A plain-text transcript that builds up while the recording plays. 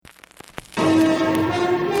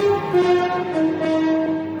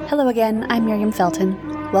Hello again, I'm Miriam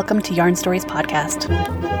Felton. Welcome to Yarn Stories Podcast.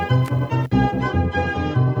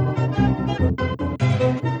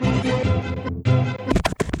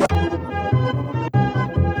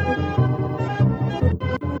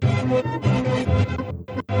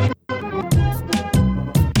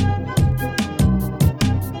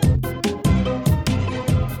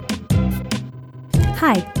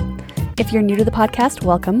 Hi. If you're new to the podcast,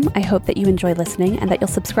 welcome. I hope that you enjoy listening and that you'll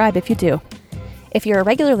subscribe if you do. If you're a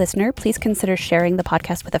regular listener, please consider sharing the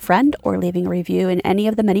podcast with a friend or leaving a review in any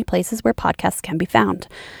of the many places where podcasts can be found.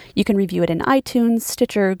 You can review it in iTunes,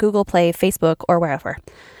 Stitcher, Google Play, Facebook, or wherever.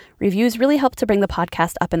 Reviews really help to bring the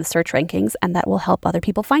podcast up in the search rankings, and that will help other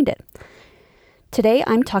people find it. Today,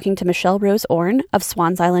 I'm talking to Michelle Rose Orn of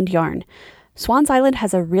Swans Island Yarn. Swans Island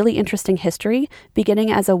has a really interesting history,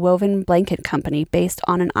 beginning as a woven blanket company based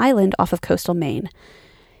on an island off of coastal Maine.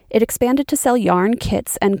 It expanded to sell yarn,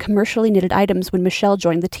 kits, and commercially knitted items when Michelle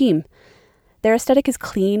joined the team. Their aesthetic is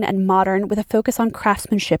clean and modern with a focus on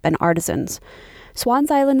craftsmanship and artisans.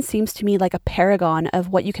 Swans Island seems to me like a paragon of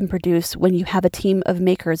what you can produce when you have a team of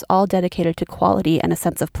makers all dedicated to quality and a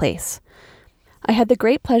sense of place. I had the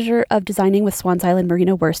great pleasure of designing with Swans Island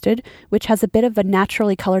merino worsted, which has a bit of a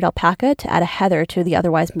naturally colored alpaca to add a heather to the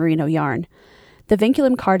otherwise merino yarn. The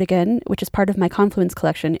Vinculum cardigan, which is part of my Confluence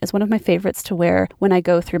collection, is one of my favorites to wear when I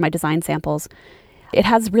go through my design samples. It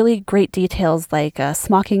has really great details like a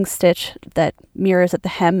smocking stitch that mirrors at the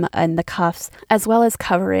hem and the cuffs, as well as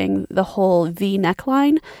covering the whole V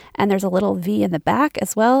neckline, and there's a little V in the back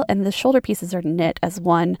as well, and the shoulder pieces are knit as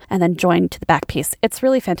one and then joined to the back piece. It's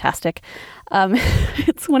really fantastic.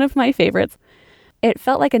 It's one of my favorites. It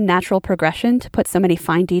felt like a natural progression to put so many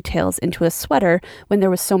fine details into a sweater when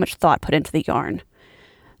there was so much thought put into the yarn.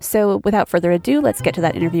 So without further ado, let's get to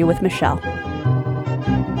that interview with Michelle.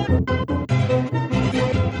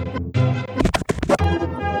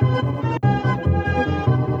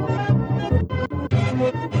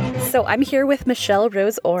 So I'm here with Michelle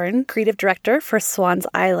Rose Orn, Creative Director for Swans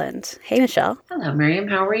Island. Hey, Michelle. Hello, Miriam.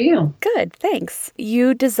 How are you? Good, thanks.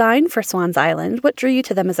 You designed for Swans Island. What drew you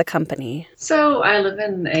to them as a company? So I live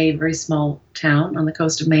in a very small town on the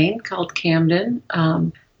coast of Maine called Camden.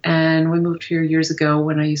 And we moved here years ago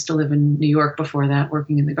when I used to live in New York before that,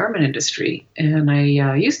 working in the garment industry. And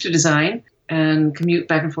I used to design and commute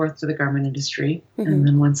back and forth to the garment industry. Mm-hmm. And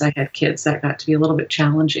then once I had kids, that got to be a little bit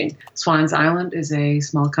challenging. Swans Island is a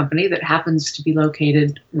small company that happens to be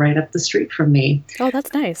located right up the street from me. Oh,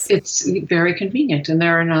 that's nice. It's very convenient. And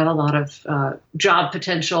there are not a lot of job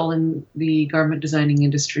potential in the garment designing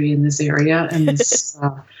industry in this area. And this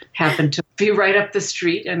happened to be right up the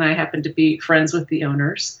street. And I happened to be friends with the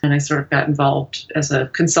owners. And I sort of got involved as a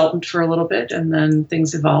consultant for a little bit. And then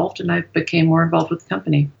things evolved and I became more involved with the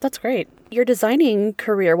company. That's great. Your designing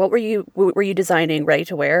career, what were you designing?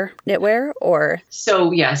 Ready-to-wear, knitwear, or?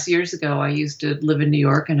 So yes, years ago I used to live in New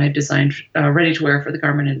York and I designed ready-to-wear for the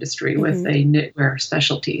garment industry with a knitwear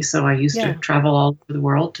specialty. So I used to travel all over the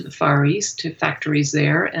world to the Far East, to factories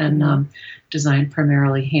there, and design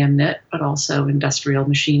primarily hand knit, but also industrial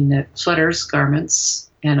machine knit sweaters, garments.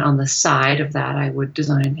 And on the side of that, I would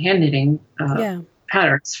design hand knitting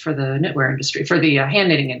patterns for the knitwear industry, for the hand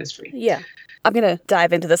knitting industry. Yeah. I'm going to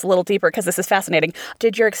dive into this a little deeper because this is fascinating.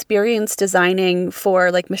 Did your experience designing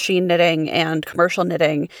for like machine knitting and commercial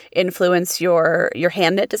knitting influence your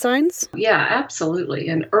hand knit designs? Yeah, absolutely.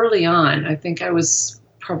 And early on, I think I was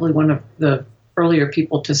probably one of the earlier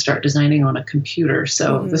people to start designing on a computer.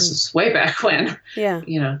 So this is way back when,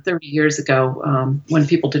 30 years ago, when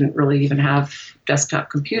people didn't really even have desktop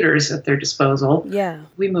computers at their disposal. Yeah.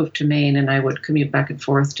 We moved to Maine and I would commute back and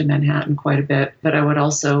forth to Manhattan quite a bit. But I would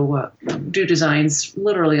also do designs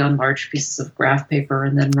literally on large pieces of graph paper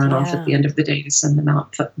and then run off at the end of the day to send them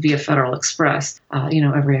out via Federal Express,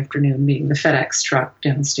 every afternoon, meeting the FedEx truck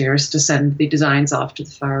downstairs to send the designs off to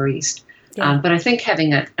the Far East. Yeah. But I think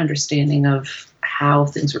having an understanding of how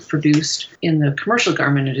things were produced in the commercial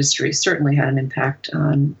garment industry certainly had an impact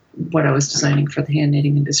on what I was designing for the hand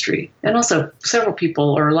knitting industry. And also several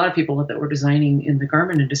people, or a lot of people that were designing in the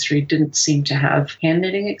garment industry didn't seem to have hand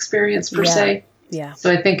knitting experience per se. Yeah. So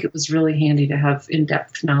I think it was really handy to have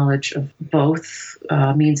in-depth knowledge of both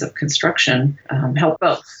means of construction, help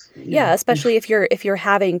both. Yeah, especially if you're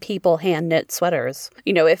having people hand knit sweaters.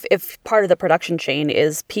 If part of the production chain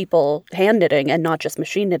is people hand knitting and not just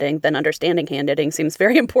machine knitting, then understanding hand knitting seems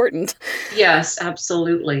very important. Yes,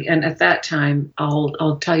 absolutely. And at that time,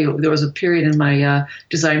 I'll tell you, there was a period in my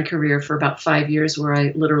design career for about 5 years where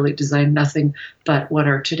I literally designed nothing but what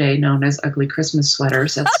are today known as ugly Christmas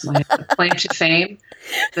sweaters. That's my claim to fame.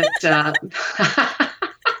 That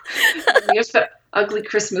ugly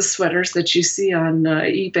Christmas sweaters that you see on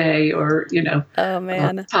eBay or, Oh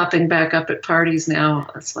man, popping back up at parties now.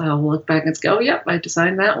 So I'll look back and go, yep, I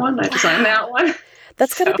designed that one. I designed that one.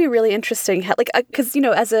 That's got to be really interesting. Because,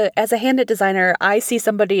 as a hand-knit designer, I see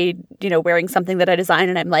somebody, wearing something that I designed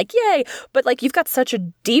and I'm like, yay. But you've got such a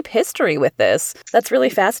deep history with this. That's really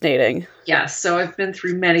fascinating. Yes. So I've been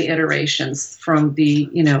through many iterations from the,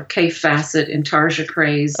 Kay Facet Intarsia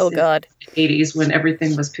craze. Oh, God. In the 80s when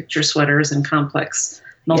everything was picture sweaters and complex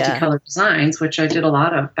multicolored designs, which I did a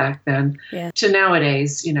lot of back then, to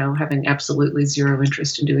nowadays, having absolutely zero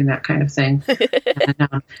interest in doing that kind of thing.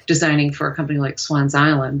 And designing for a company like Swans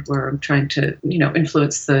Island, where I'm trying to,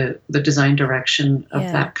 influence the design direction of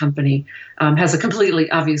that company, has a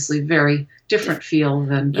completely, obviously, very different feel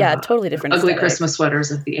than totally different ugly aesthetic. Christmas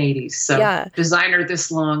sweaters of the 80s. So designer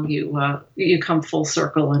this long, you come full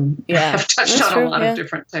circle and have touched on a lot of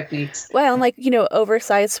different techniques. Well, and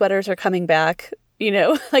oversized sweaters are coming back.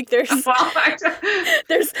 There's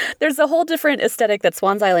a whole different aesthetic that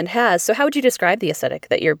Swans Island has. So how would you describe the aesthetic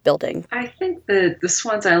that you're building? I think the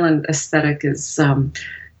Swans Island aesthetic is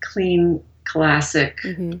clean, classic,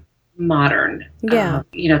 modern. Yeah.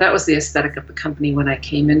 That was the aesthetic of the company when I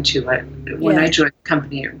came into it. When I joined the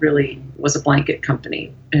company, it really was a blanket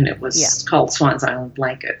company, and it was called Swans Island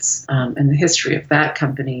Blankets. And the history of that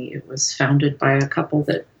company, it was founded by a couple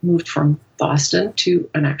that moved from Boston to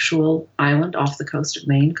an actual island off the coast of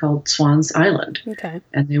Maine called Swans Island. Okay.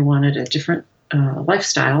 And they wanted a different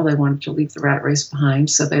lifestyle. They wanted to leave the rat race behind,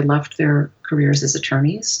 so they left their careers as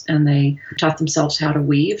attorneys, and they taught themselves how to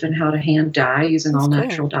weave and how to hand dye using all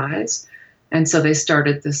natural dyes. And so they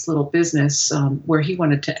started this little business where he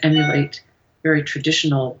wanted to emulate very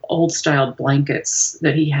traditional, old-style blankets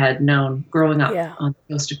that he had known growing up on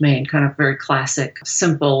the coast of Maine, kind of very classic,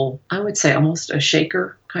 simple, I would say almost a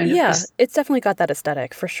shaker kind of. Yeah, it's definitely got that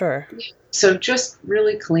aesthetic for sure. So just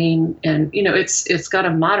really clean, and it's got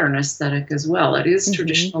a modern aesthetic as well. It is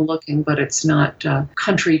traditional looking, but it's not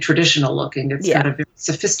country traditional looking. It's got a very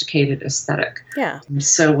sophisticated aesthetic. Yeah. And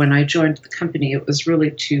so when I joined the company, it was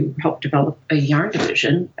really to help develop a yarn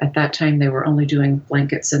division. At that time, they were only doing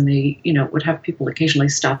blankets, and they would have people occasionally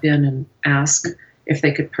stop in and ask if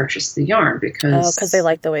they could purchase the yarn because they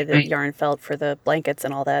like the way the yarn felt for the blankets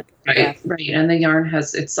and all that. Right. And the yarn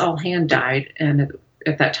it's all hand dyed, and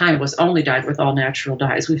at that time was only dyed with all natural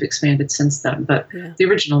dyes. We've expanded since then, but the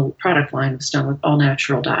original product line was done with all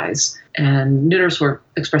natural dyes, and knitters were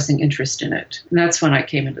expressing interest in it. And that's when I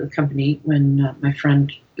came into the company, when my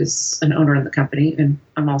friend is an owner in the company, and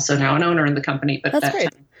I'm also now an owner in the company, but at that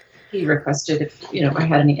time he requested if I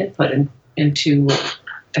had any input into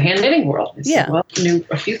the hand knitting world. I said, well, I knew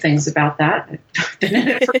a few things about that. I've been in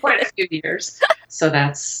it for quite a few years. So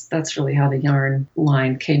that's really how the yarn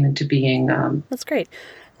line came into being. That's great.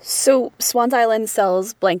 So Swans Island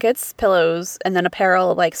sells blankets, pillows, and then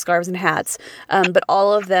apparel like scarves and hats. But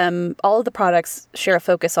all of the products share a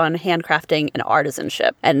focus on handcrafting and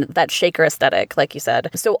artisanship and that shaker aesthetic, like you said.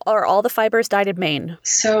 So are all the fibers dyed in Maine?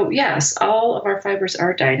 So yes, all of our fibers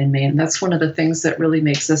are dyed in Maine. That's one of the things that really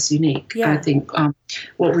makes us unique. Yeah. I think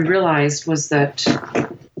what we realized was that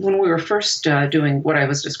when we were first doing what I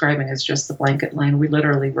was describing as just the blanket line, we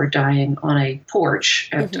literally were dyeing on a porch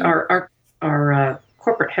at our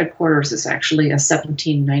corporate headquarters is actually a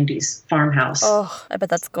 1790s farmhouse. Oh, I bet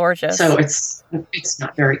that's gorgeous. So it's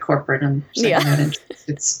not very corporate.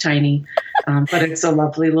 It's tiny, but it's a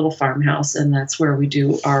lovely little farmhouse, and that's where we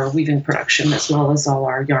do our weaving production as well as all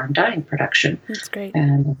our yarn dyeing production. That's great.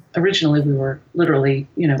 And originally we were literally,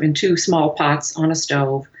 in two small pots on a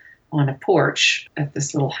stove on a porch at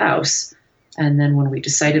this little house. And then when we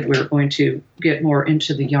decided we were going to get more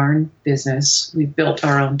into the yarn business, we built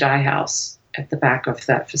our own dye house at the back of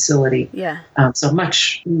that facility. Yeah. So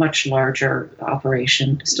much, much larger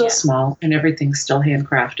operation, still small, and everything's still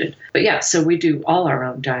handcrafted. But so we do all our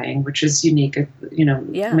own dyeing, which is unique.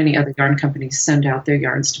 Many other yarn companies send out their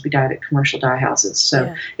yarns to be dyed at commercial dye houses.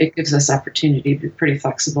 So it gives us opportunity to be pretty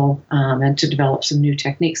flexible and to develop some new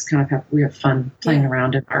techniques. We have fun playing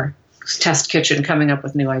around in our test kitchen, coming up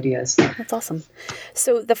with new ideas. That's awesome.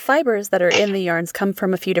 So the fibers that are in the yarns come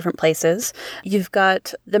from a few different places. You've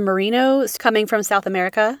got the merinos coming from South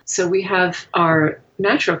America. So we have our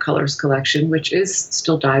natural colors collection, which is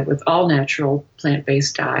still dyed with all natural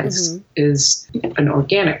plant-based dyes, is an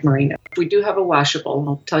organic merino. We do have a washable, and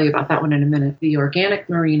I'll tell you about that one in a minute. The organic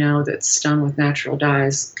merino that's done with natural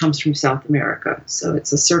dyes comes from South America. So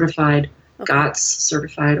it's a certified, GOTS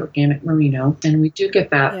certified organic merino, and we do get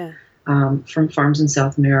that from farms in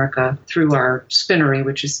South America through our spinnery,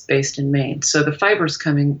 which is based in Maine. So the fibers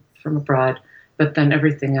coming from abroad, but then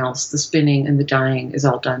everything else, the spinning and the dyeing, is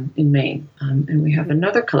all done in Maine. And we have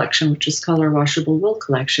another collection, which is called our Washable Wool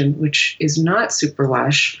Collection, which is not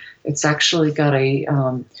superwash. It's actually got a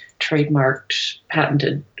trademarked,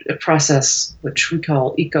 patented process, which we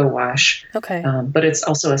call eco-wash. Okay. But it's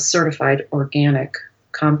also a certified organic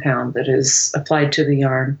compound that is applied to the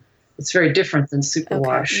yarn. It's very different than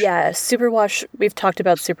superwash. Okay. Yeah, superwash, we've talked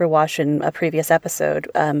about superwash in a previous episode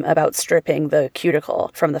about stripping the cuticle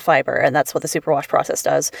from the fiber, and that's what the superwash process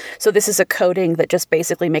does. So this is a coating that just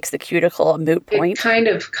basically makes the cuticle a moot point? It kind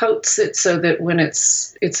of coats it so that when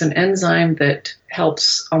it's an enzyme that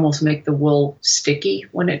helps almost make the wool sticky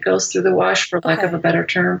when it goes through the wash, for lack of a better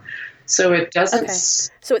term. So it doesn't... Okay.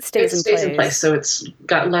 So it stays in place. So it's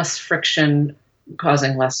got less friction,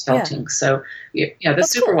 causing less felting. So the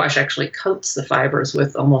superwash actually coats the fibers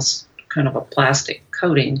with almost kind of a plastic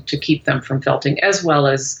coating to keep them from felting, as well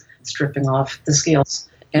as stripping off the scales.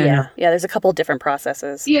 And there's a couple different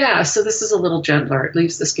processes. Yeah, so this is a little gentler. It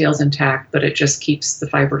leaves the scales intact, but it just keeps the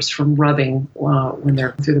fibers from rubbing when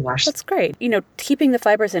they're through the wash. That's great. Keeping the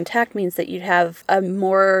fibers intact means that you'd have a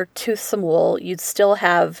more toothsome wool. You'd still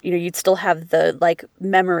have the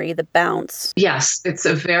memory, the bounce. Yes, it's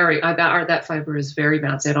a very that fiber is very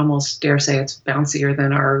bouncy. I'd almost dare say it's bouncier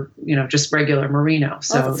than our just regular merino.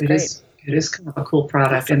 So it is. It is kind of a cool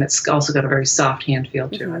product, and it's also got a very soft hand feel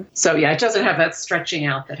to it. So, it doesn't have that stretching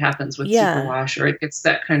out that happens with superwash, or it gets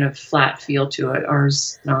that kind of flat feel to it.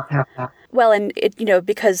 Ours does not have that. Well, and it,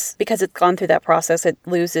 because it's gone through that process, it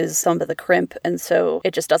loses some of the crimp, and so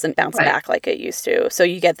it just doesn't bounce back like it used to. So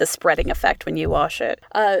you get the spreading effect when you wash it.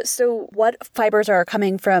 So what fibers are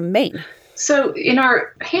coming from Maine? So in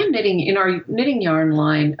our knitting yarn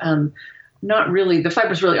line, not really. The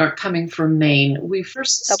fibers really aren't coming from Maine. We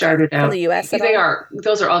first started out from the U.S.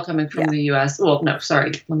 Those are all coming from the U.S. Well, no,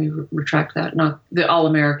 sorry. Let me retract that. Not the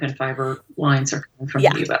all-American fiber lines are coming from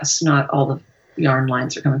the U.S. Not all the yarn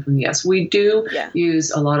lines are coming from the U.S. We do use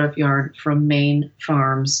a lot of yarn from Maine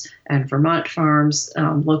farms and Vermont farms,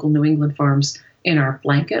 local New England farms in our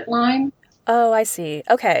blanket line. Oh, I see.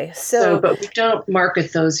 Okay. But we don't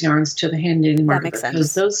market those yarns to the hand knitting market. That makes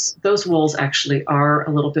sense. Because those wools actually are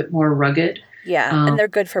a little bit more rugged. Yeah, and they're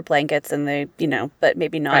good for blankets, and they, but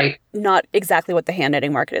maybe not exactly what the hand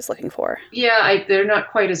knitting market is looking for. Yeah, they're not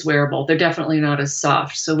quite as wearable. They're definitely not as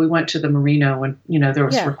soft. So we went to the merino, and there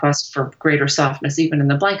was requests for greater softness, even in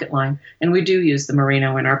the blanket line. And we do use the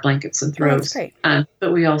merino in our blankets and throws. Oh, that's great.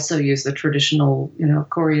 But we also use the traditional,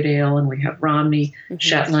 Corriedale, and we have Romney,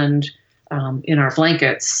 Shetland. In our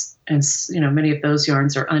blankets, and many of those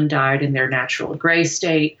yarns are undyed in their natural gray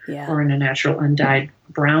state or in a natural undyed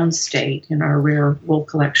brown state in our rare wool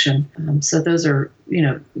collection. So those are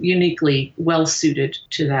uniquely well suited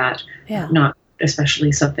to that. Not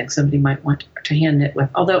especially something somebody might want to hand knit with.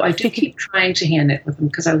 Although I do keep trying to hand knit with them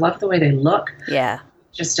because I love the way they look. Yeah.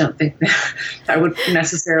 Just don't think that I would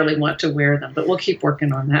necessarily want to wear them, but we'll keep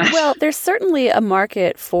working on that. Well, there's certainly a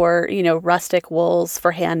market for, rustic wools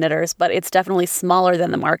for hand knitters, but it's definitely smaller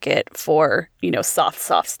than the market for,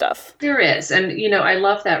 soft stuff. There is. And, I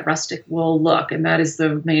love that rustic wool look. And that is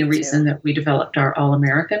the main reason that we developed our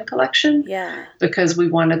All-American collection. Yeah. Because we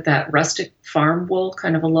wanted that rustic farm wool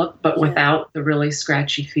kind of a look, but without the really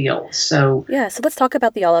scratchy feel. So let's talk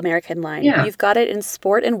about the All-American line. Yeah. You've got it in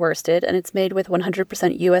sport and worsted, and it's made with 100%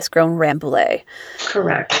 U.S. grown Rambouillet.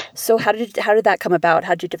 Correct. So how did that come about?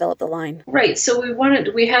 How did you develop the line? Right. So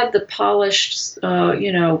we had the polished,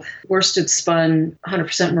 worsted spun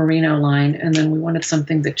 100% merino line, and then we wanted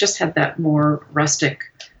something that just had that more rustic,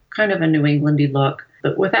 kind of a New Englandy look,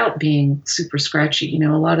 but without being super scratchy. A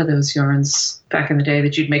lot of those yarns back in the day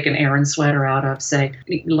that you'd make an Aran sweater out of, say,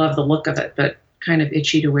 you love the look of it, but kind of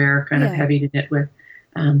itchy to wear, kind of heavy to knit with.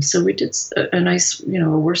 So we did a nice, a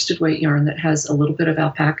worsted weight yarn that has a little bit of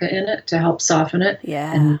alpaca in it to help soften it.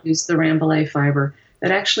 Yeah. And use the Rambouillet fiber.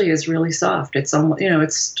 That actually is really soft. It's almost,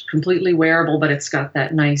 it's completely wearable, but it's got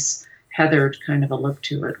that nice heathered kind of a look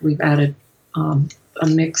to it. We've added a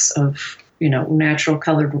mix of, natural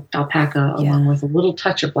colored alpaca along with a little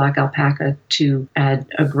touch of black alpaca to add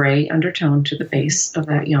a gray undertone to the base of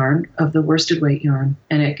that yarn, of the worsted weight yarn.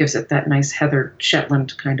 And it gives it that nice heathered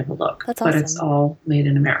Shetland kind of a look. That's awesome. But it's all made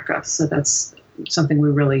in America. So that's something we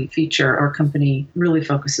really feature. Our company really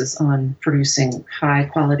focuses on producing high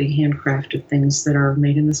quality handcrafted things that are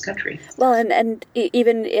made in this country. Well, and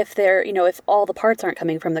even if they're, if all the parts aren't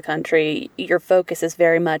coming from the country, your focus is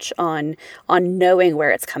very much on knowing where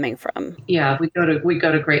it's coming from. Yeah, we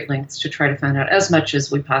go to great lengths to try to find out as much as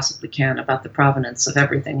we possibly can about the provenance of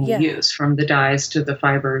everything we use, from the dyes to the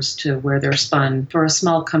fibers to where they're spun. For a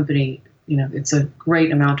small company, it's a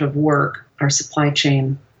great amount of work. Our supply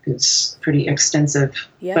chain is pretty extensive,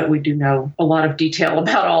 Yeah. but we do know a lot of detail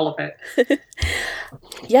about all of it.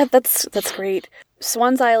 Yeah, that's great.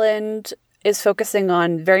 Swans Island is focusing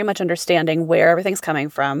on very much understanding where everything's coming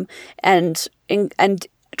from and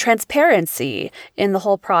transparency in the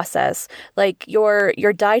whole process. Like your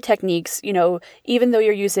dye techniques, even though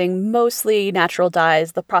you're using mostly natural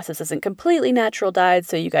dyes, the process isn't completely natural dyed,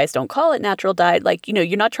 so you guys don't call it natural dyed. Like,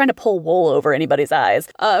 you're not trying to pull wool over anybody's eyes,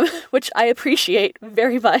 which I appreciate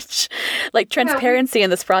very much. Like, transparency in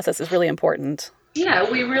this process is really important. Yeah,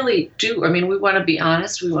 we really do. I mean, we want to be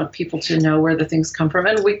honest. We want people to know where the things come from,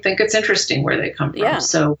 and we think it's interesting where they come from. Yeah.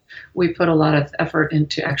 So we put a lot of effort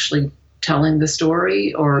into actually telling the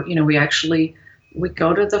story, or, we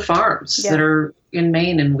go to the farms that are in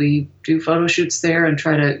Maine, and we do photo shoots there and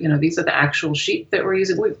try to, these are the actual sheep that we're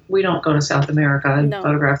using. We don't go to South America and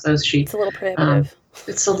photograph those sheep. It's a little prohibitive.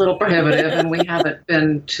 It's a little prohibitive, and we haven't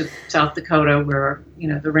been to South Dakota where,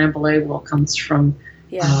 the Rambouillet wool comes from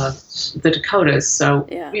the Dakotas. So,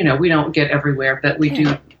 we don't get everywhere, but we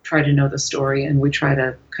do try to know the story, and we try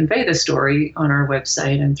to convey the story on our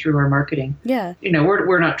website and through our marketing. Yeah.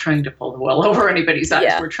 We're not trying to pull the wool over anybody's eyes.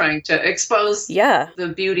 Yeah. We're trying to expose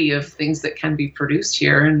the beauty of things that can be produced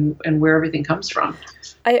here and where everything comes from.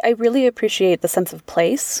 I really appreciate the sense of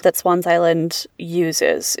place that Swans Island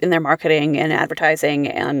uses in their marketing and advertising,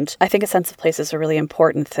 and I think a sense of place is a really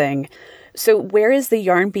important thing. So where is the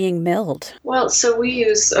yarn being milled? Well, so we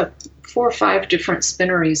use 4 or 5 different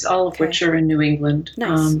spinneries, all of which are in New England.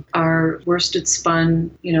 Nice. Our worsted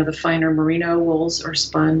spun, the finer merino wools are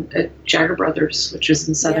spun at Jagger Brothers, which is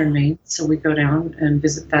in southern Maine. So we go down and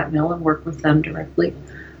visit that mill and work with them directly.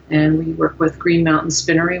 And we work with Green Mountain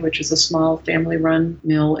Spinnery, which is a small family-run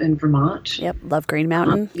mill in Vermont. Yep, love Green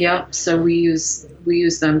Mountain. So we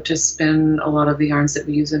use them to spin a lot of the yarns that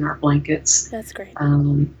we use in our blankets. That's great.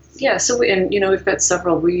 So we've got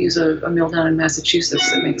several. We use a mill down in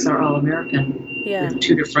Massachusetts that makes our All-American with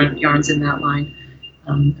 2 different yarns in that line.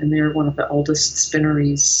 And they're one of the oldest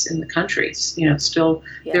spinneries in the country.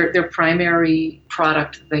 Their primary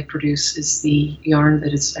product that they produce is the yarn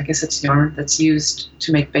it's yarn that's used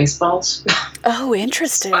to make baseballs. Oh,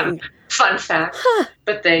 interesting. Fun fact. Huh.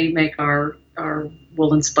 But they make our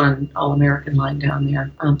woolen spun All-American line down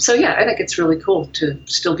there. I think it's really cool to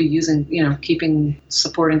still be using,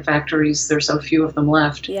 supporting factories. There's so few of them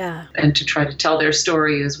left. Yeah. And to try to tell their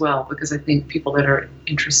story as well, because I think people that are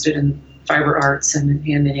interested in fiber arts and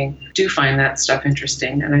hand knitting do find that stuff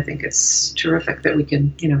interesting. And I think it's terrific that we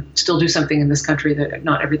can, still do something in this country that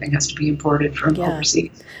not everything has to be imported from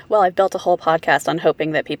overseas. Well, I've built a whole podcast on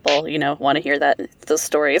hoping that people, want to hear those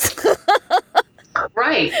stories.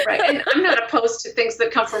 Right. And I'm not opposed to things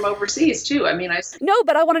that come from overseas, too. I mean, No,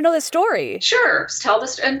 but I want to know the story. Sure. Tell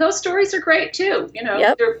this. And those stories are great, too.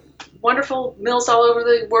 They're wonderful mills all over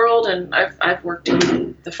the world. And I've worked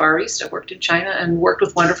in the Far East. I've worked in China and worked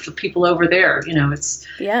with wonderful people over there.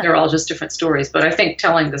 They're all just different stories. But I think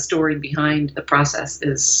telling the story behind the process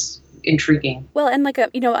is intriguing. Well, and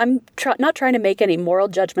I'm not trying to make any moral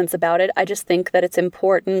judgments about it. I just think that it's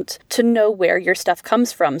important to know where your stuff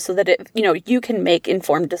comes from so that you can make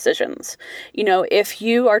informed decisions. If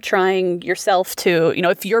you are trying yourself to,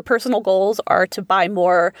 if your personal goals are to buy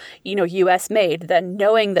more, U.S. made, then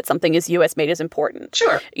knowing that something is U.S. made is important.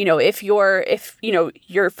 Sure. If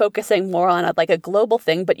you're focusing more on a global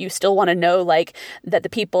thing, but you still want to know that the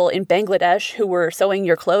people in Bangladesh who were sewing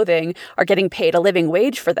your clothing are getting paid a living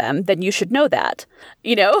wage for them, then you should know that,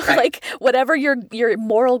 Right. Whatever your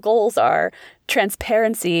moral goals are,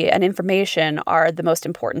 transparency and information are the most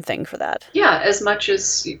important thing for that. Yeah. As much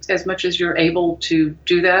as you're able to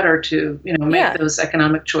do that or to, make those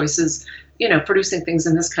economic choices, producing things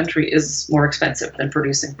in this country is more expensive than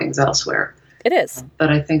producing things elsewhere. It is.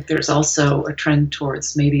 But I think there's also a trend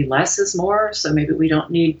towards maybe less is more. So maybe we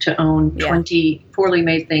don't need to own 20 poorly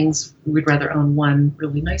made things. We'd rather own one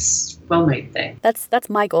really nice, well-made thing. That's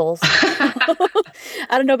my goals. I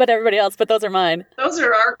don't know about everybody else, but those are mine. Those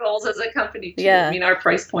are our goals as a company, too. Yeah. I mean, our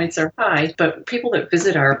price points are high, but people that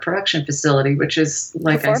visit our production facility, which is,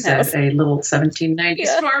 like I said, a little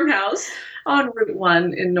 1790s farmhouse on Route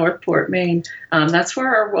 1 in Northport, Maine. That's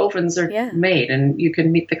where our wovens are made, and you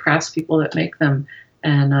can meet the craftspeople that make them.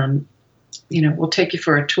 And, we'll take you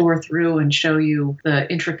for a tour through and show you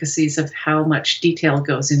the intricacies of how much detail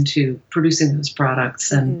goes into producing those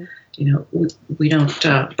products. And, we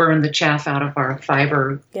don't burn the chaff out of our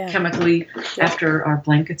fiber chemically after our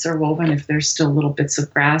blankets are woven. If there's still little bits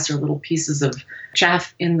of grass or little pieces of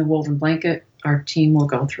chaff in the woven blanket, our team will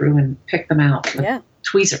go through and pick them out.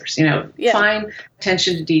 Tweezers, fine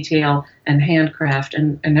attention to detail and handcraft,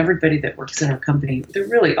 and everybody that works at our company, they're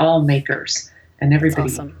really all makers. And everybody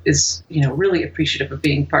awesome. is, really appreciative of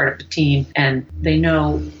being part of the team, and they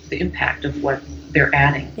know the impact of what they're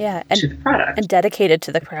adding to the product. And dedicated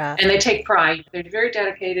to the craft. And they take pride. They're very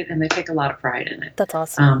dedicated, and they take a lot of pride in it. That's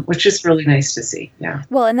awesome. Which is really nice to see, yeah.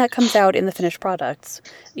 Well, and that comes out in the finished products.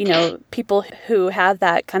 People who have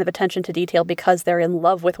that kind of attention to detail because they're in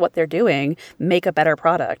love with what they're doing make a better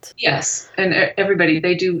product. Yes, and everybody,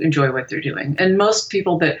 they do enjoy what they're doing. And most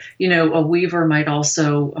people that, a weaver might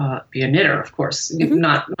also be a knitter, of course,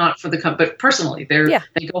 not for the company, but personally.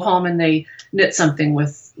 They go home and they knit something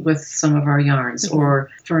with some of our yarns. Or,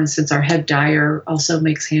 for instance, our head dyer also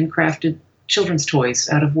makes handcrafted children's toys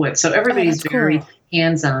out of wood. So everybody's very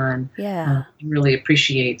hands-on. Yeah. Really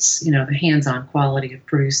appreciates, the hands-on quality of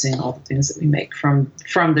producing all the things that we make, from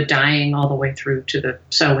the dyeing all the way through to the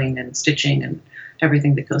sewing and stitching and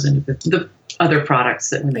everything that goes into the other products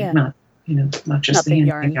that we make, not just the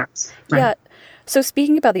yarns. Right. Yeah. So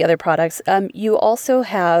speaking about the other products, you also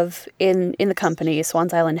have in the company,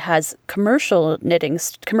 Swans Island has commercially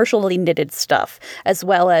knitted stuff, as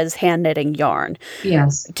well as hand knitting yarn.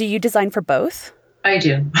 Yes. Do you design for both? I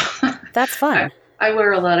do. That's fun. I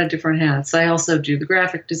wear a lot of different hats. I also do the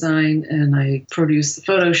graphic design, and I produce the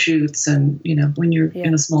photo shoots. And, when you're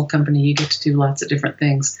in a small company, you get to do lots of different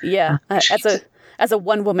things. Yeah. As a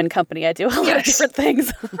one-woman company, I do a lot of different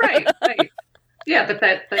things. Right. Yeah, but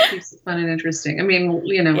that keeps it fun and interesting. I mean,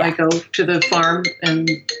 I go to the farm and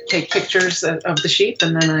take pictures of the sheep,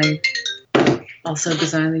 and then I also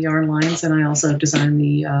design the yarn lines, and I also design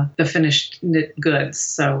the finished knit goods.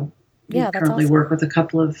 So we currently work with a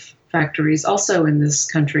couple of factories also in this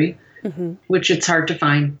country, which it's hard to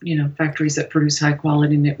find, factories that produce high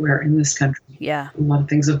quality knitwear in this country. Yeah. A lot of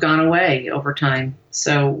things have gone away over time.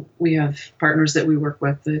 So we have partners that we work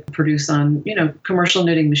with that produce on, commercial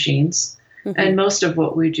knitting machines. And most of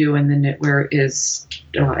what we do in the knitwear is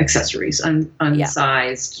accessories,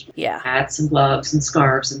 unsized hats and gloves and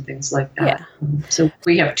scarves and things like that. Yeah. So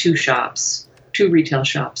we have two retail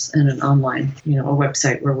shops, and an online, a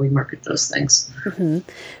website where we market those things.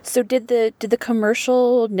 So did the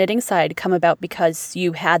commercial knitting side come about because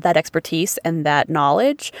you had that expertise and that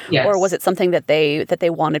knowledge? Yes. Or was it something that they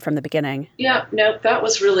wanted from the beginning? Yeah, no, that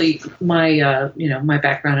was really my, my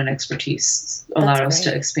background and expertise allowed us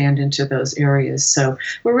to expand into those areas. So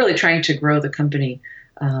we're really trying to grow the company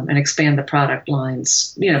and expand the product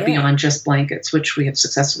lines, beyond just blankets, which we have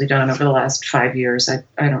successfully done over the last 5 years. I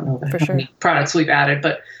don't know how many products we've added,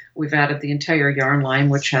 but we've added the entire yarn line,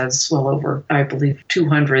 which has well over, I believe,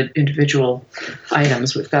 200 individual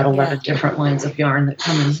items. We've got 11 different lines of yarn that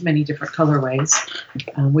come in many different colorways.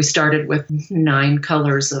 We started with 9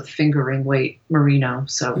 colors of fingering weight merino,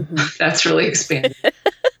 so that's really expanded.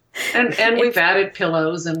 And we've added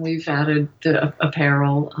pillows, and we've added the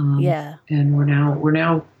apparel. And we're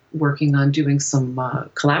now working on doing some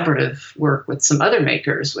collaborative work with some other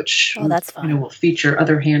makers, which that's fun. Will feature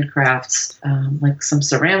other handcrafts, like some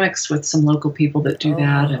ceramics with some local people that do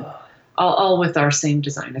that, and all with our same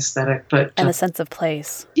design aesthetic, but and a sense of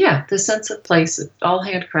place. Yeah, the sense of place, all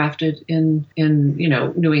handcrafted in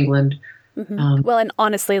New England. Well, and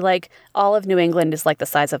honestly, all of New England is the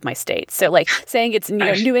size of my state. So saying it's,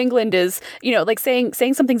 New England is, saying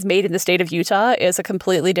something's made in the state of Utah is a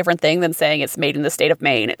completely different thing than saying it's made in the state of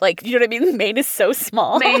Maine. You know what I mean? Maine is so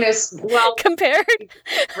small. Maine is, compared.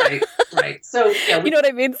 Right. So, yeah. You know what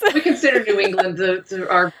I mean? We consider New England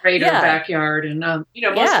our greater backyard, and, most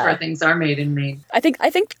of our things are made in Maine. I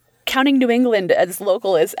think counting New England as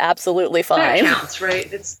local is absolutely fine. That counts,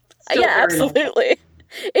 right? It's still absolutely. Local.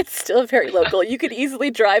 It's still very local. You could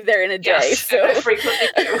easily drive there in a day. Yes, so I frequently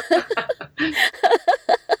do.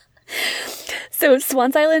 So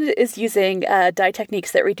Swans Island is using dye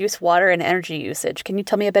techniques that reduce water and energy usage. Can you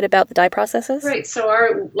tell me a bit about the dye processes? Right.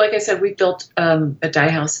 So like I said, we built a dye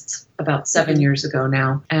house about 7 years ago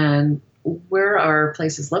now, and where our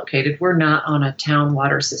place is located, we're not on a town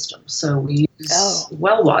water system. So we use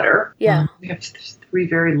well water. Yeah. We have 3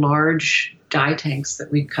 very large dye tanks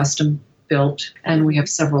that we custom built, and we have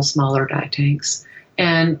several smaller dye tanks.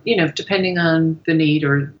 And, depending on the need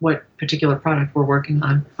or what particular product we're working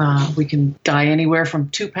on, we can dye anywhere from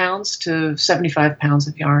 2 pounds to 75 pounds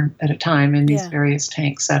of yarn at a time in these various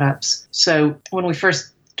tank setups. So when we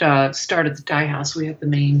first started the dye house, we had the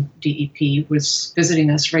main DEP was visiting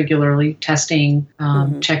us regularly, testing,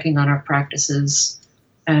 checking on our practices.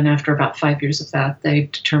 And after about 5 years of that, they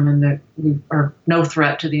determined that we are no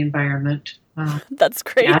threat to the environment. That's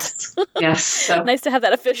great. Yes. So nice to have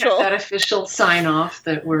that official sign off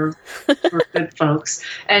that we're good folks.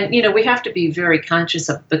 And we have to be very conscious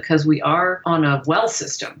of, because we are on a well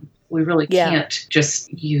system. We really can't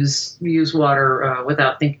just use water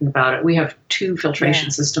without thinking about it. We have two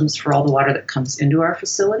filtration systems for all the water that comes into our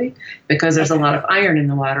facility, because there's a lot of iron in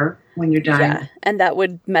the water when you're dyeing. Yeah, and that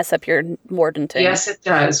would mess up your mordanting. Yes, it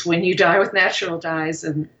does. When you dye with natural dyes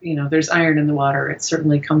and, there's iron in the water, it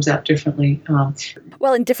certainly comes out differently.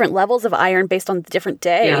 Well, in different levels of iron based on the different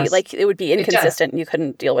day. Yes, like it would be inconsistent and you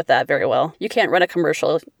couldn't deal with that very well. You can't run a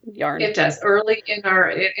commercial yarn. It does. Early in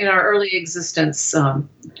our early existence,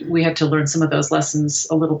 we had to learn some of those lessons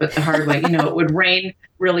a little bit the hard way. It would rain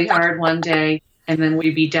really hard one day, and then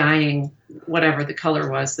we'd be dyeing whatever the color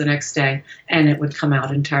was the next day, and it would come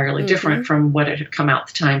out entirely different from what it had come out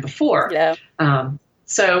the time before. Yeah.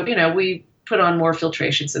 So, we put on more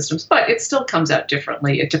filtration systems, but it still comes out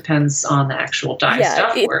differently. It depends on the actual dye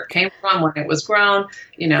stuff, where it came from, when it was grown.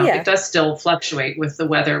 It does still fluctuate with the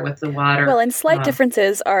weather, with the water. Well, and slight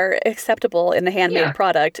differences are acceptable in the handmade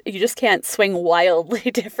product. You just can't swing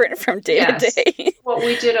wildly different from day to day. What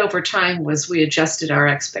we did over time was we adjusted our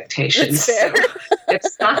expectations. So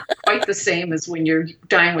it's not quite the same as when you're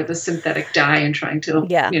dyeing with a synthetic dye and trying to,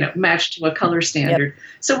 match to a color standard.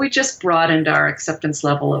 So we just broadened our acceptance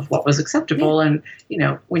level of what was acceptable. And,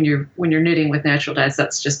 when you're knitting with natural dyes,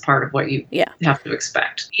 that's just part of what you have to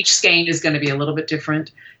expect. Each skein is going to be a little bit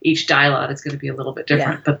different. Each dye lot is going to be a little bit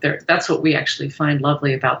different. But that's what we actually find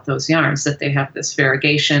lovely about those yarns, that they have this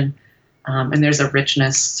variegation. And there's a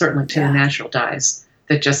richness, certainly, to the natural dyes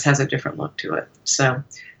that just has a different look to it. So,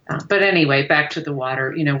 but anyway, back to the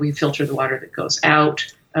water. We filter the water that goes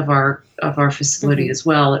out of our facility as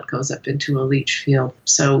well. It goes up into a leach field.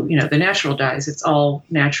 So, the natural dyes, it's all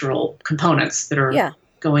natural components that are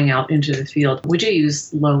going out into the field. We do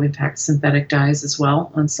use low impact synthetic dyes as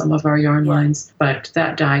well on some of our yarn lines, but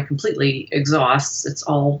that dye completely exhausts. It's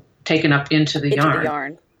all taken up into the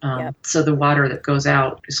yarn. So the water that goes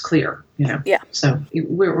out is clear, So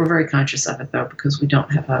we're very conscious of it, though, because we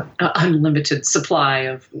don't have an unlimited supply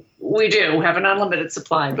of. We do have an unlimited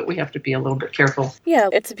supply, but we have to be a little bit careful. Yeah,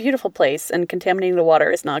 it's a beautiful place, and contaminating the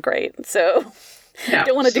water is not great. So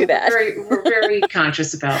don't want to do that. We're very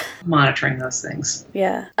conscious about monitoring those things.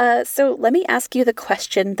 Yeah. So let me ask you the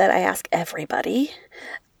question that I ask everybody.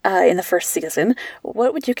 In the first season,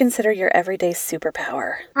 what would you consider your everyday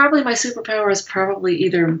superpower? Probably my superpower is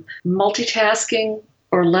either multitasking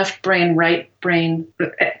or left brain, right brain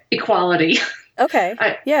equality. Okay.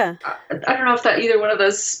 I don't know if that either one of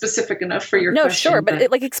those is specific enough for your question. No, sure, but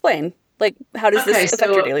explain. How does this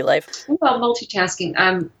affect your daily life? Well, multitasking.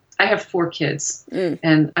 I have 4 kids,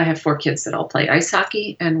 and I have 4 kids that all play ice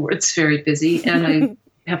hockey, and it's very busy, and I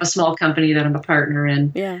have a small company that I'm a partner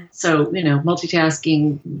in. Yeah. So,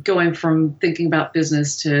 multitasking, going from thinking about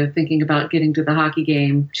business to thinking about getting to the hockey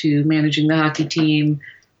game to managing the hockey team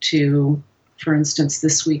to, for instance,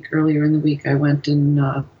 earlier in the week, I went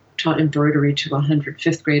and taught embroidery to 100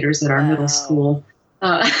 fifth graders at our middle school.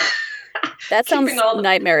 That sounds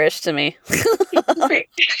nightmarish to me.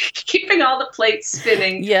 Keeping all the plates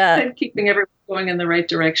spinning and keeping everyone going in the right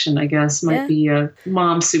direction, I guess, might be a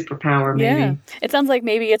mom superpower, maybe. Yeah. It sounds like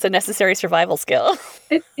maybe it's a necessary survival skill.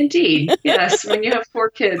 Indeed, yes. When you have 4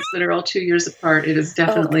 kids that are all 2 years apart, it is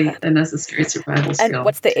definitely a necessary survival skill. And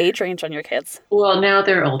what's the age range on your kids? Well, now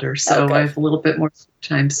they're older, so I have a little bit more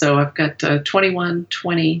time. So I've got 21,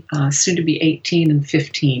 20, soon to be 18 and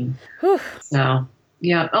 15. Whew. So...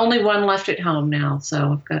 yeah, only one left at home now,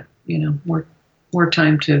 so I've got, more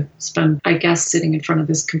time to spend, I guess, sitting in front of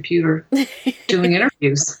this computer doing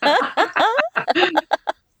interviews.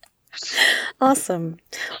 Awesome.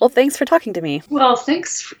 Well, thanks for talking to me. Well,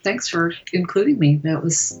 thanks for including me. That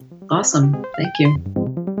was awesome. Thank you.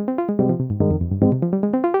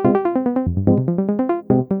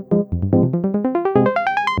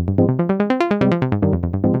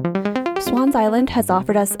 Swans Island has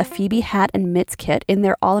offered us a Phoebe hat and mitts kit in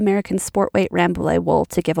their all-American sport weight Rambouillet wool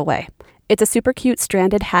to give away. It's a super cute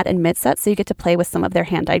stranded hat and mitt set, so you get to play with some of their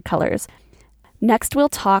hand-dyed colors. Next, we'll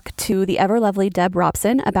talk to the ever-lovely Deb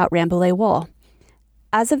Robson about Rambouillet wool.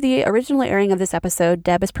 As of the original airing of this episode,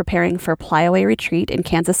 Deb is preparing for Plyaway Retreat in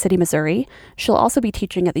Kansas City, Missouri. She'll also be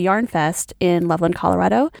teaching at the Yarn Fest in Loveland,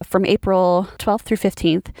 Colorado from April 12th through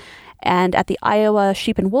 15th, and at the Iowa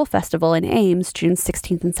Sheep and Wool Festival in Ames, June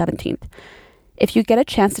 16th and 17th. If you get a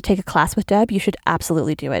chance to take a class with Deb, you should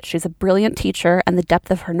absolutely do it. She's a brilliant teacher, and the depth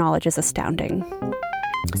of her knowledge is astounding.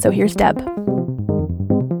 So here's Deb.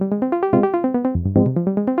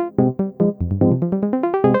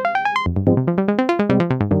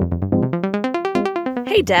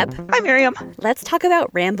 Hey, Deb. Hi, Miriam. Let's talk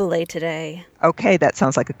about Rambouillet today. Okay, that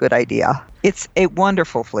sounds like a good idea. It's a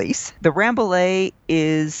wonderful fleece. The Rambouillet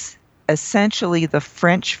is essentially the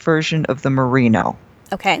French version of the merino.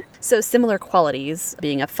 Okay. So similar qualities,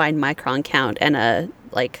 being a fine micron count and a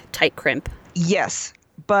tight crimp. Yes,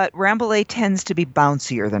 but Rambouillet tends to be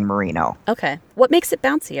bouncier than Merino. Okay. What makes it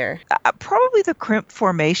bouncier? Probably the crimp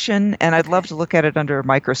formation, and I'd love to look at it under a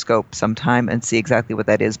microscope sometime and see exactly what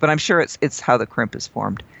that is, but I'm sure it's how the crimp is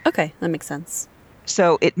formed. Okay, that makes sense.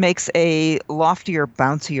 So it makes a loftier,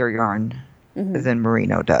 bouncier yarn than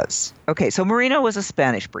Merino does. Okay, so Merino was a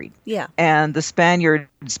Spanish breed. Yeah. And the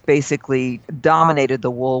Spaniards basically dominated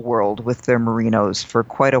the wool world with their Merinos for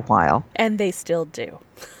quite a while. And they still do.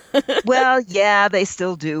 Well, yeah, they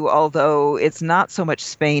still do, although it's not so much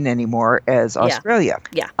Spain anymore as Australia.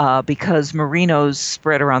 Yeah. Because Merinos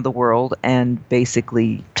spread around the world and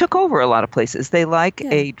basically took over a lot of places. They like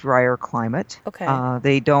a drier climate. Okay.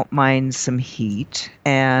 They don't mind some heat,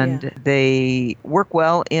 and they work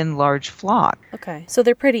well in large flock. Okay. So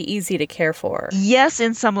they're pretty easy to care for. Yes,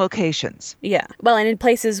 in some locations. Yeah. Well, and in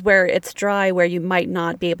places where it's dry, where you might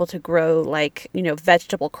not be able to grow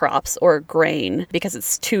vegetable crops or grain because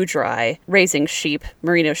it's too dry, raising sheep,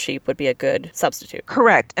 merino sheep, would be a good substitute.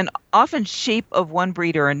 Correct. And often sheep of one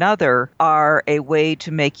breed or another are a way to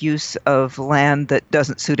make use of land that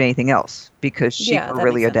doesn't suit anything else, because sheep are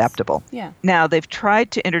really adaptable. Yeah. Now, they've tried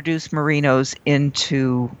to introduce merinos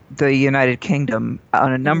into the United Kingdom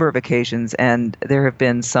on a number of occasions, and there have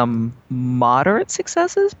been some moderate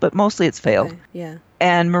successes, but mostly it's failed. Okay. Yeah.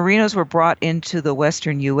 And merinos were brought into the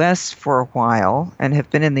western U.S. for a while and have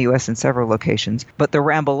been in the U.S. in several locations. But the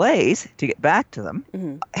Rambouillets, to get back to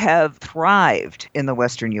them, have thrived in the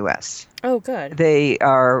western U.S. Oh, good. They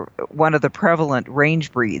are one of the prevalent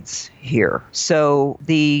range breeds here. So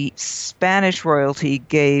the Spanish royalty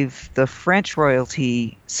gave the French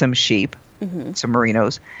royalty some sheep, some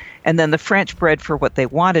merinos, and then the French bred for what they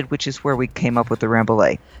wanted, which is where we came up with the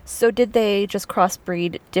Rambouillet. So did they just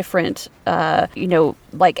crossbreed different,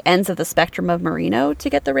 ends of the spectrum of merino to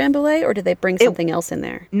get the Rambouillet, or did they bring something else in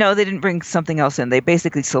there? No, they didn't bring something else in. They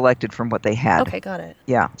basically selected from what they had. Okay, got it.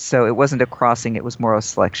 Yeah, so it wasn't a crossing, it was more a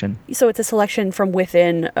selection. So it's a selection from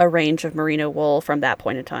within a range of merino wool from that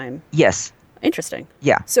point in time? Yes. Interesting.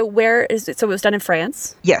 Yeah. So where is it? So it was done in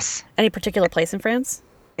France? Yes. Any particular place in France?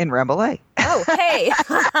 In Rambouillet. Oh, hey!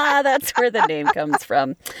 That's where the name comes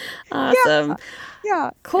from. Awesome.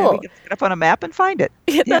 Yeah. Cool. And we can look it up on a map and find it.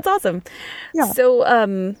 That's awesome. Yeah.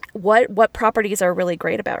 So what properties are really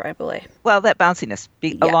great about Rambouillet? Well, that bounciness,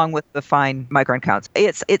 along with the fine micron counts.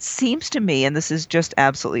 It seems to me, and this is just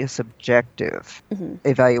absolutely a subjective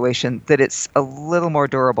evaluation, that it's a little more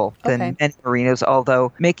durable than many merinos,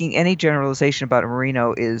 although making any generalization about a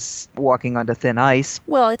merino is walking onto thin ice.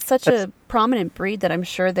 Well, it's such a prominent breed that I'm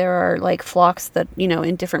sure there are flocks that,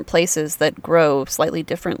 in different places that grow slightly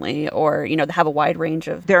differently, or, that have a wide range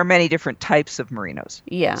of... There are many different types of merinos.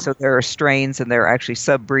 Yeah. So there are strains, and there are actually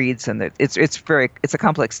subbreeds, and it's a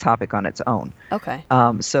complex topic on its own. Okay.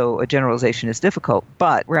 So a generalization is difficult,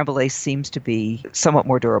 but Rambouillet seems to be somewhat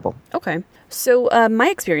more durable. Okay. So my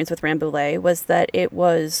experience with Rambouillet was that it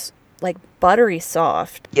was buttery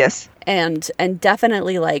soft. Yes. And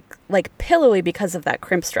definitely like pillowy because of that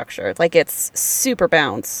crimp structure. It's super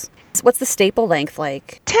bounce. What's the staple length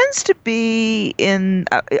like? Tends to be in,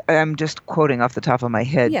 I'm just quoting off the top of my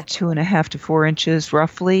head, 2.5 to 4 inches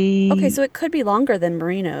roughly. Okay, so it could be longer than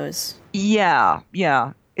merinos. Yeah.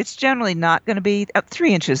 It's generally not going to be,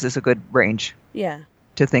 3 inches is a good range. Yeah.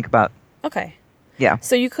 To think about. Okay. Yeah.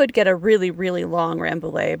 So you could get a really, really long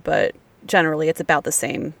Rambouillet, but generally it's about the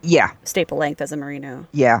same staple length as a merino.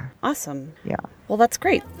 Yeah. Awesome. Yeah. Well, that's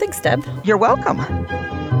great. Thanks, Deb. You're welcome.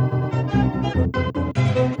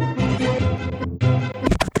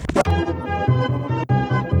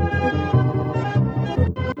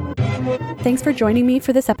 Thanks for joining me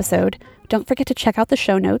for this episode. Don't forget to check out the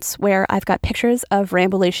show notes where I've got pictures of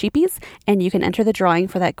Rambouillet sheepies, and you can enter the drawing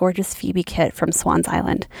for that gorgeous Phoebe kit from Swans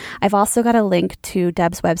Island. I've also got a link to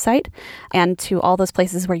Deb's website and to all those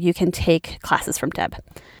places where you can take classes from Deb.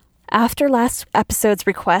 After last episode's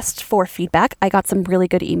request for feedback, I got some really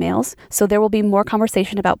good emails, so there will be more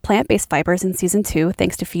conversation about plant-based fibers in Season 2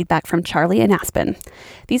 thanks to feedback from Charlie and Aspen.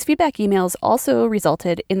 These feedback emails also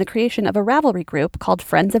resulted in the creation of a Ravelry group called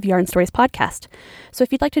Friends of Yarn Stories Podcast. So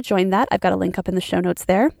if you'd like to join that, I've got a link up in the show notes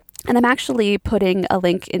there. And I'm actually putting a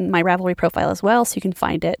link in my Ravelry profile as well, so you can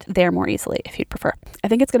find it there more easily if you'd prefer. I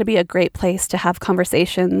think it's going to be a great place to have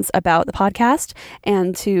conversations about the podcast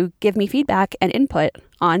and to give me feedback and input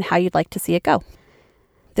on how you'd like to see it go.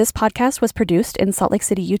 This podcast was produced in Salt Lake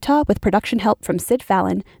City, Utah, with production help from Sid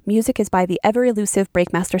Fallon. Music is by the ever-elusive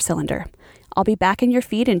Breakmaster Cylinder. I'll be back in your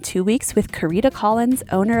feed in 2 weeks with Karita Collins,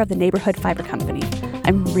 owner of the Neighborhood Fiber Company.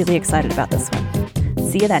 I'm really excited about this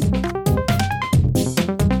one. See you then.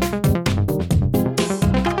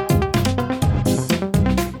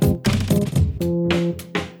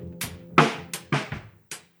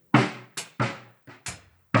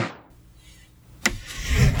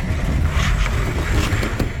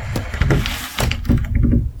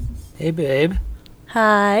 Hey, babe.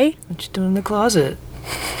 Hi. What you doing in the closet?